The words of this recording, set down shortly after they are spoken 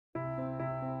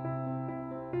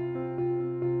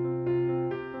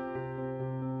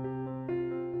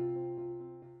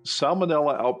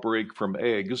Salmonella outbreak from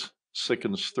eggs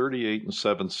sickens 38 in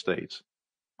 7 states.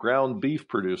 Ground beef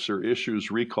producer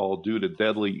issues recall due to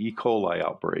deadly E. coli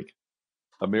outbreak.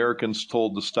 Americans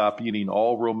told to stop eating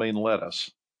all romaine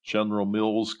lettuce. General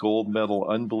Mills gold medal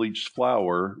unbleached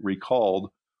flour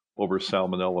recalled over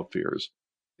salmonella fears.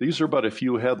 These are but a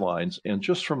few headlines, and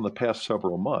just from the past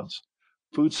several months,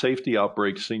 food safety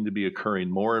outbreaks seem to be occurring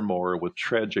more and more with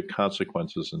tragic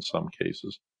consequences in some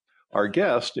cases. Our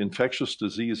guest, infectious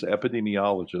disease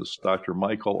epidemiologist Dr.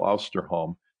 Michael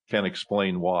Osterholm, can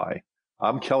explain why.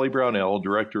 I'm Kelly Brownell,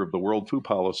 director of the World Food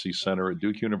Policy Center at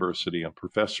Duke University and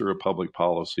professor of public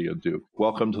policy at Duke.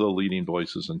 Welcome to the Leading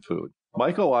Voices in Food.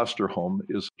 Michael Osterholm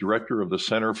is director of the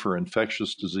Center for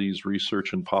Infectious Disease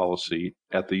Research and Policy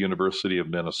at the University of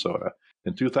Minnesota.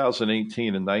 In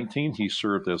 2018 and 19, he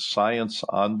served as science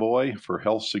envoy for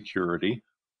health security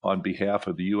on behalf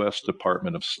of the U.S.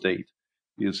 Department of State.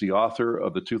 He is the author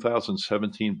of the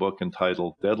 2017 book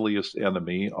entitled Deadliest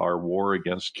Enemy, Our War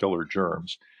Against Killer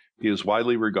Germs. He is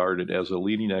widely regarded as a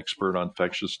leading expert on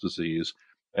infectious disease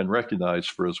and recognized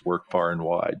for his work far and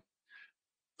wide.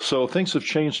 So things have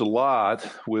changed a lot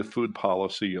with food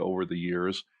policy over the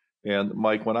years. And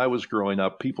Mike, when I was growing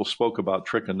up, people spoke about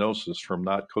trichinosis from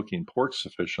not cooking pork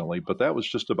sufficiently, but that was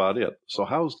just about it. So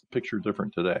how is the picture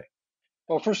different today?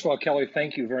 Well, first of all, Kelly,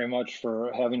 thank you very much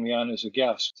for having me on as a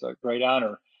guest. It's a great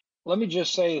honor. Let me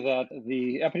just say that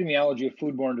the epidemiology of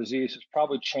foodborne disease has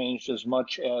probably changed as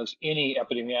much as any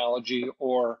epidemiology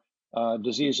or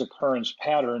disease occurrence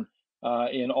pattern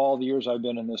in all the years I've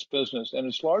been in this business. And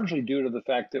it's largely due to the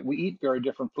fact that we eat very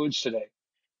different foods today.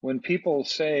 When people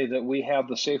say that we have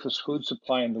the safest food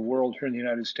supply in the world here in the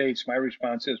United States, my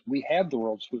response is we have the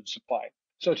world's food supply.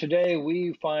 So today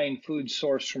we find food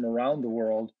sourced from around the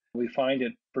world. We find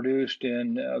it produced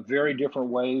in very different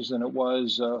ways than it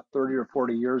was 30 or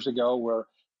 40 years ago, where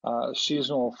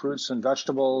seasonal fruits and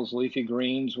vegetables, leafy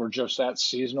greens were just that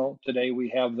seasonal. Today we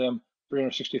have them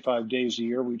 365 days a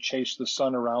year. We chase the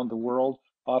sun around the world,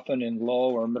 often in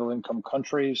low or middle income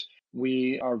countries.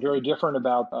 We are very different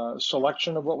about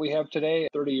selection of what we have today.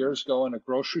 30 years ago in a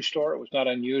grocery store, it was not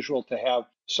unusual to have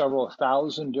several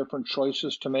thousand different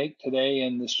choices to make. Today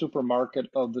in the supermarket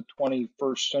of the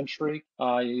 21st century,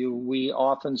 we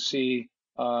often see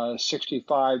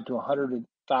 65 to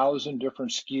 100,000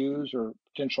 different SKUs or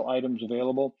potential items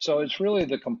available. So it's really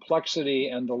the complexity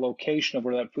and the location of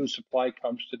where that food supply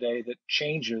comes today that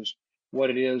changes what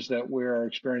it is that we're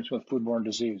experiencing with foodborne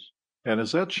disease. And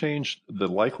has that changed the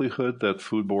likelihood that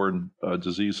foodborne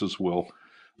diseases will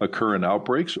occur in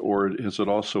outbreaks, or has it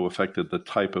also affected the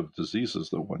type of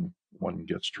diseases that one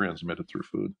gets transmitted through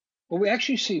food? Well, we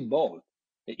actually see both.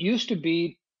 It used to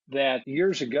be that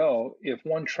years ago, if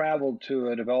one traveled to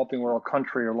a developing world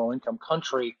country or low-income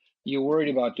country, you worried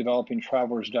about developing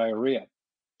traveler's diarrhea.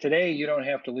 Today, you don't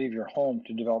have to leave your home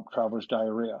to develop traveler's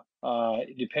diarrhea,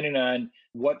 depending on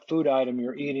what food item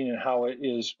you're eating and how it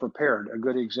is prepared. A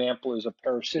good example is a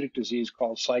parasitic disease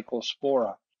called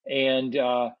cyclospora. And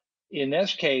in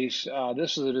this case,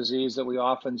 this is a disease that we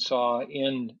often saw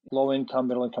in low-income,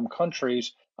 middle-income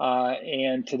countries.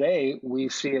 And today, we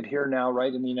see it here now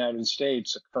right in the United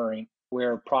States occurring,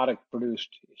 where product produced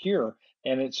here.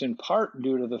 And it's in part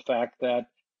due to the fact that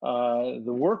the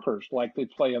workers likely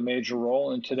play a major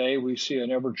role. And today we see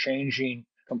an ever-changing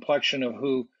complexion of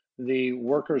who the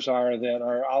workers are that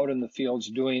are out in the fields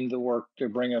doing the work to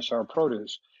bring us our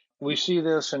produce. We see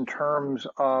this in terms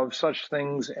of such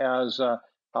things as a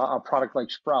product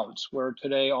like sprouts, where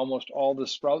today almost all the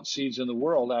sprout seeds in the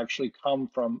world actually come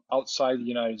from outside the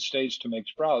United States to make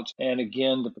sprouts. And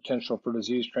again, the potential for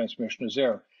disease transmission is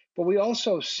there. But we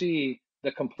also see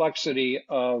the complexity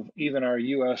of even our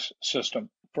U.S. system.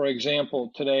 For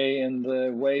example, today in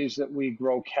the ways that we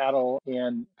grow cattle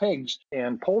and pigs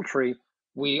and poultry,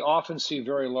 we often see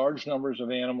very large numbers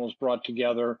of animals brought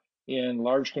together in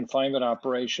large confinement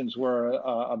operations where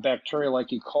a bacteria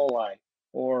like E. coli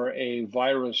or a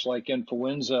virus like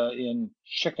influenza in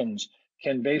chickens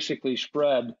can basically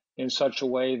spread in such a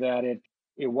way that it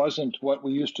wasn't what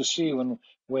we used to see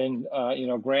when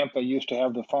Grandpa used to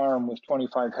have the farm with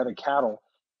 25 head of cattle.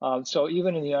 So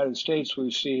even in the United States,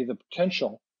 we see the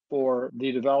potential for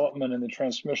the development and the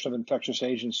transmission of infectious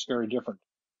agents very different.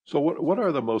 So what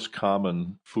are the most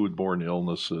common foodborne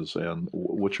illnesses and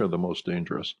which are the most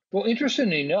dangerous? Well,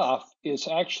 interestingly enough, it's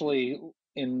actually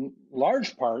in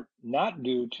large part not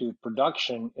due to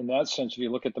production in that sense if you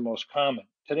look at the most common.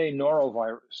 Today,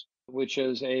 norovirus, which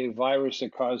is a virus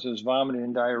that causes vomiting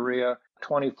and diarrhea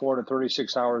 24 to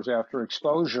 36 hours after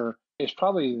exposure, is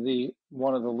probably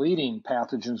one of the leading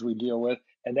pathogens we deal with,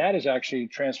 and that is actually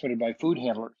transmitted by food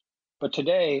handlers. But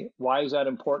today, why is that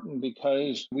important?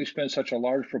 Because we spend such a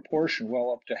large proportion,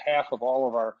 well, up to half of all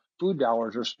of our food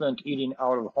dollars are spent eating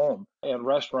out of home at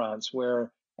restaurants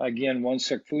where, again, one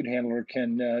sick food handler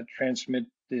can transmit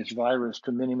this virus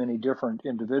to many, many different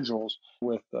individuals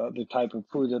with the type of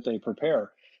food that they prepare.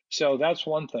 So that's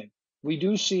one thing. We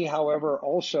do see, however,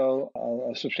 also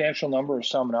a substantial number of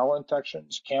salmonella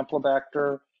infections,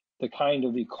 Campylobacter, the kind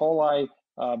of E. coli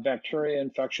bacteria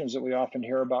infections that we often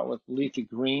hear about with leafy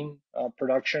green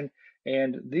production.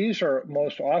 And these are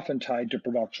most often tied to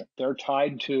production. They're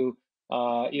tied to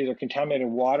either contaminated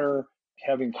water,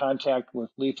 having contact with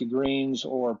leafy greens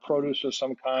or produce of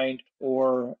some kind,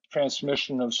 or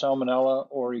transmission of salmonella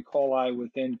or E. coli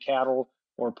within cattle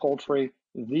or poultry.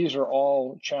 These are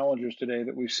all challenges today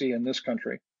that we see in this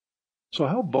country. So,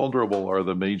 how vulnerable are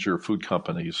the major food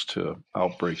companies to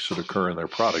outbreaks that occur in their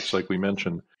products? Like we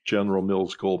mentioned, General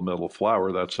Mills Gold Medal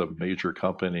flour, that's a major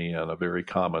company and a very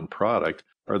common product.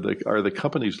 Are the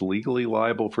companies legally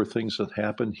liable for things that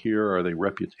happen here? Are they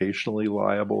reputationally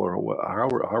liable, or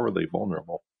how are they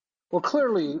vulnerable? Well,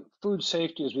 clearly, food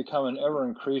safety has become an ever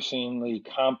increasingly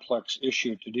complex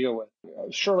issue to deal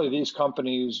with. Surely these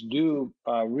companies do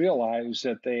realize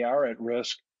that they are at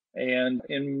risk. And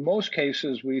in most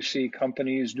cases, we see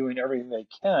companies doing everything they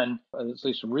can, at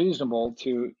least reasonable,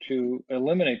 to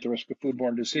eliminate the risk of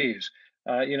foodborne disease.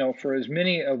 For as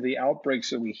many of the outbreaks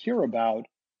that we hear about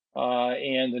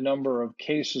and the number of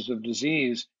cases of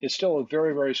disease, it's still a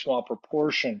very, very small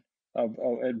proportion of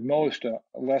at most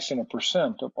less than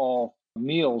 1% of all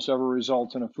meals ever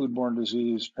result in a foodborne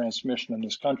disease transmission in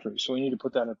this country. So we need to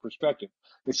put that in perspective.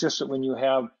 It's just that when you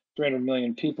have 300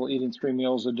 million people eating 3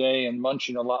 meals a day and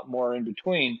munching a lot more in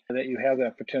between, that you have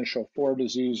that potential for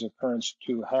disease occurrence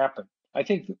to happen. I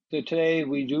think that today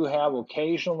we do have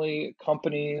occasionally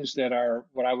companies that are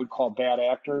what I would call bad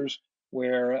actors,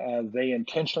 where they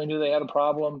intentionally knew they had a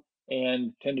problem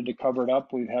and tended to cover it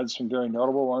up. We've had some very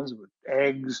notable ones with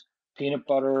eggs, peanut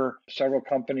butter, several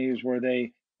companies where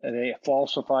they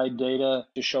falsified data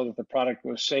to show that the product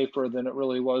was safer than it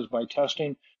really was by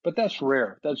testing. But that's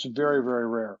rare. That's very, very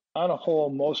rare. On a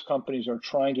whole, most companies are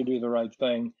trying to do the right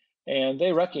thing, and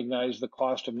they recognize the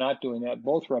cost of not doing that,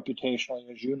 both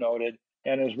reputationally, as you noted,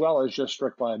 and as well as just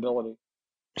strict liability.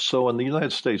 So, in the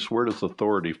United States, where does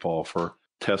authority fall for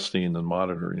testing and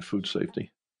monitoring food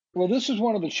safety? Well, this is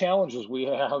one of the challenges we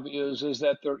have is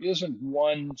that there isn't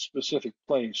one specific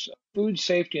place. Food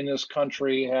safety in this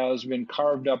country has been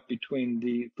carved up between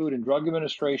the Food and Drug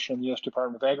Administration and the U.S.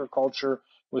 Department of Agriculture,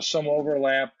 with some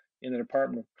overlap in the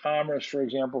Department of Commerce, for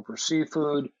example, for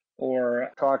seafood,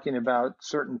 or talking about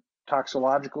certain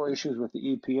toxicological issues with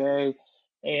the EPA.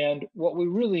 And what we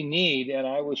really need, and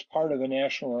I was part of the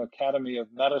National Academy of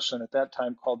Medicine at that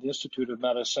time called the Institute of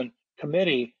Medicine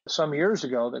committee some years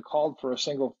ago that called for a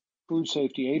single food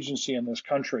safety agency in this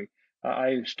country.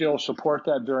 I still support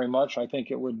that very much. I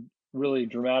think it would really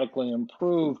dramatically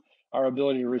improve our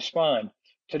ability to respond.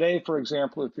 Today, for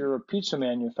example, if you're a pizza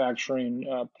manufacturing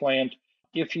plant,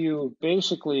 if you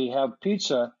basically have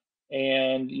pizza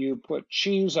and you put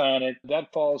cheese on it,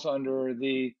 that falls under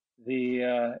the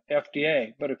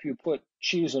FDA. But if you put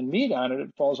cheese and meat on it,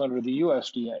 it falls under the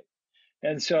USDA.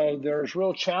 And so there's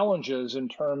real challenges in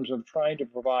terms of trying to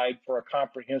provide for a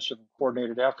comprehensive and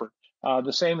coordinated effort.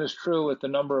 The same is true with the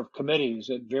number of committees.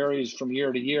 It varies from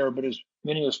year to year, but as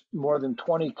many as more than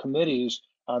 20 committees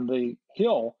on the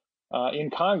Hill in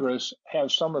Congress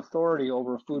have some authority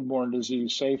over foodborne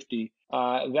disease safety.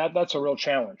 That's a real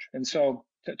challenge. And so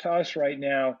to us right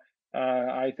now,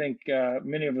 I think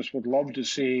many of us would love to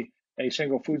see a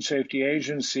single food safety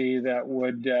agency that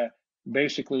would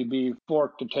basically be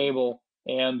fork to table,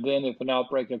 and then if an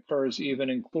outbreak occurs, even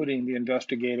including the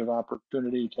investigative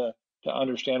opportunity to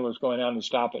understand what's going on and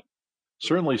stop it.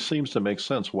 Certainly seems to make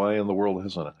sense. Why in the world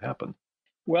hasn't it happened?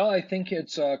 Well, I think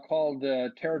it's called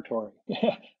territory.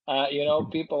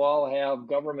 People all have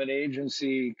government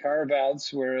agency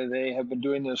carve-outs where they have been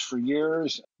doing this for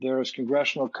years. There's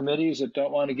congressional committees that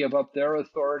don't want to give up their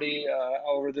authority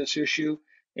over this issue.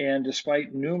 And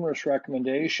despite numerous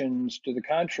recommendations to the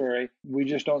contrary, we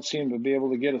just don't seem to be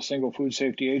able to get a single food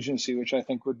safety agency, which I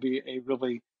think would be a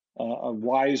really a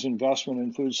wise investment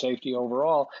in food safety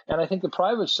overall. And I think the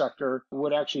private sector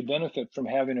would actually benefit from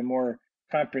having a more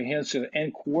comprehensive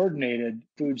and coordinated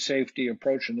food safety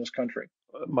approach in this country.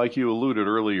 Mike, you alluded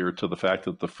earlier to the fact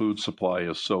that the food supply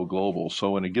is so global.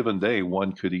 So in a given day,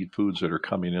 one could eat foods that are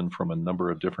coming in from a number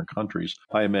of different countries.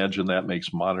 I imagine that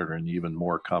makes monitoring even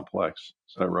more complex.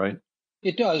 Is that right?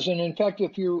 It does. And in fact,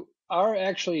 if you are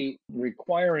actually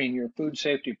requiring your food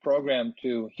safety program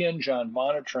to hinge on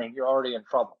monitoring, you're already in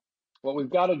trouble. What we've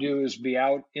got to do is be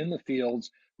out in the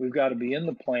fields We've got to be in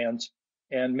the plants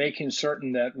and making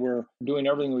certain that we're doing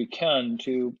everything we can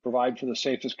to provide for the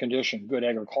safest condition, good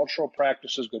agricultural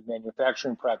practices, good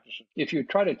manufacturing practices. If you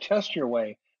try to test your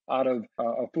way out of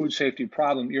a food safety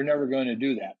problem, you're never going to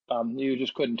do that. You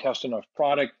just couldn't test enough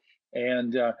product,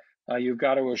 and you've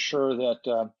got to assure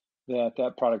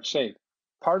that product's safe.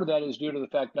 Part of that is due to the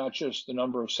fact not just the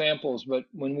number of samples, but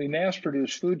when we mass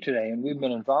produce food today, and we've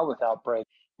been involved with Outbreak,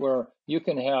 where you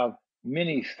can have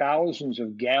many thousands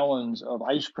of gallons of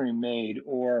ice cream made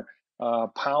or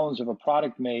pounds of a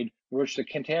product made, which the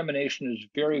contamination is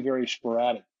very, very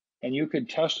sporadic. And you could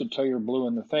test it till you're blue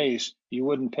in the face. You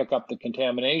wouldn't pick up the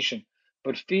contamination.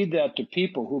 But feed that to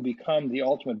people who become the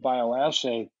ultimate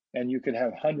bioassay, and you could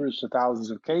have hundreds of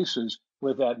thousands of cases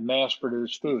with that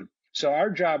mass-produced food. So our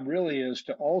job really is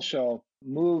to also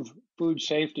move food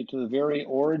safety to the very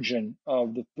origin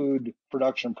of the food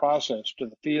production process, to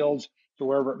the fields, to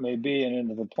wherever it may be, and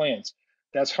into the plants.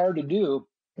 That's hard to do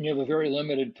when you have a very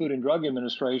limited Food and Drug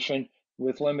Administration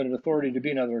with limited authority to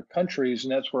be in other countries,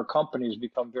 and that's where companies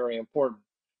become very important.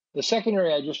 The second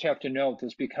area I just have to note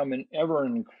that's becoming ever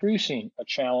increasing a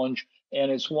challenge,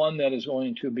 and it's one that is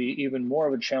going to be even more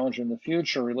of a challenge in the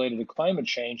future related to climate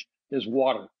change, is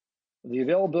water. The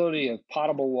availability of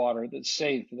potable water that's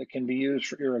safe, that can be used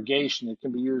for irrigation, that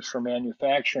can be used for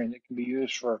manufacturing, that can be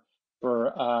used for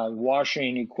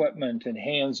washing equipment and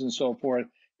hands and so forth,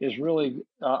 is really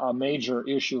a major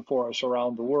issue for us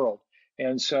around the world.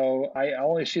 And so I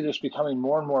only see this becoming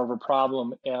more and more of a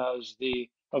problem as the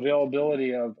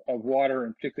availability of water,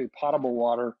 and particularly potable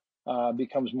water,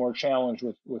 becomes more challenged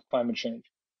with climate change.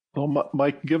 Well,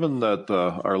 Mike, given that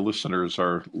our listeners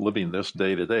are living this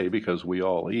day to day because we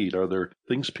all eat, are there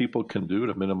things people can do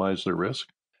to minimize their risk?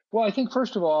 Well, I think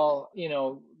first of all,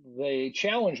 the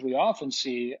challenge we often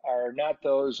see are not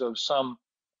those of some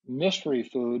mystery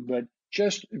food, but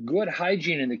just good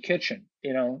hygiene in the kitchen.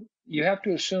 You have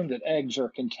to assume that eggs are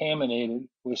contaminated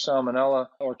with salmonella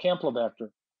or campylobacter.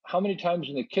 How many times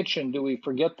in the kitchen do we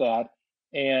forget that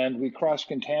and we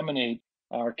cross-contaminate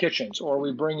our kitchens, or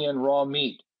we bring in raw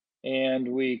meat and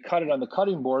we cut it on the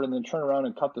cutting board and then turn around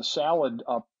and cut the salad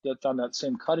up that's on that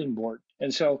same cutting board?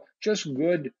 And so just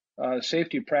good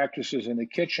safety practices in the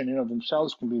kitchen in of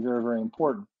themselves can be very, very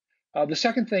important. The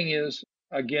second thing is,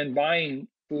 again, buying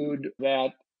food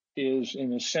that is,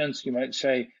 in a sense, you might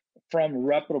say, from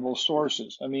reputable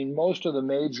sources. I mean, most of the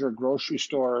major grocery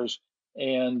stores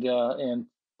and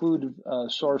food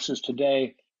sources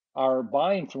today are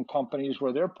buying from companies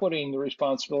where they're putting the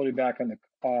responsibility back on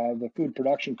the food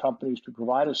production companies to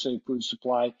provide a safe food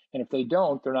supply, and if they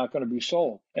don't, they're not going to be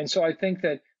sold. And so I think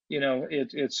that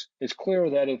it's clear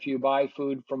that if you buy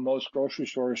food from most grocery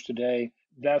stores today,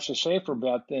 that's a safer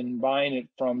bet than buying it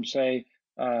from, say,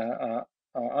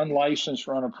 unlicensed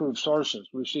or unapproved sources.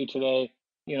 We see today,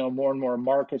 more and more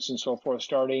markets and so forth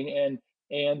starting,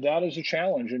 and that is a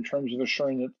challenge in terms of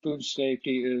assuring that food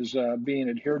safety is being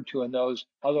adhered to in those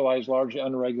otherwise largely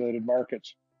unregulated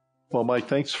markets. Well, Mike,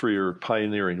 thanks for your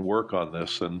pioneering work on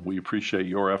this, and we appreciate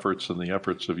your efforts and the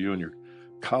efforts of you and your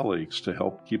colleagues to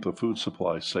help keep the food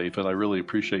supply safe, and I really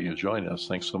appreciate you joining us.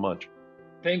 Thanks so much.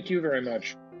 Thank you very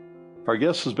much. Our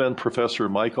guest has been Professor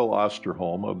Michael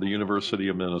Osterholm of the University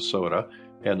of Minnesota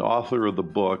and author of the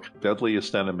book,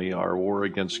 Deadliest Enemy, Our War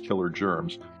Against Killer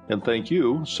Germs. And thank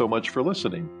you so much for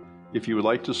listening. If you would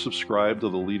like to subscribe to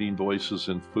the leading voices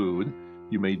in food,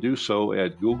 you may do so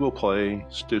at Google Play,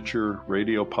 Stitcher,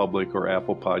 Radio Public, or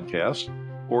Apple Podcasts,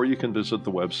 or you can visit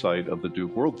the website of the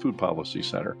Duke World Food Policy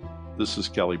Center. This is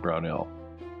Kelly Brownell.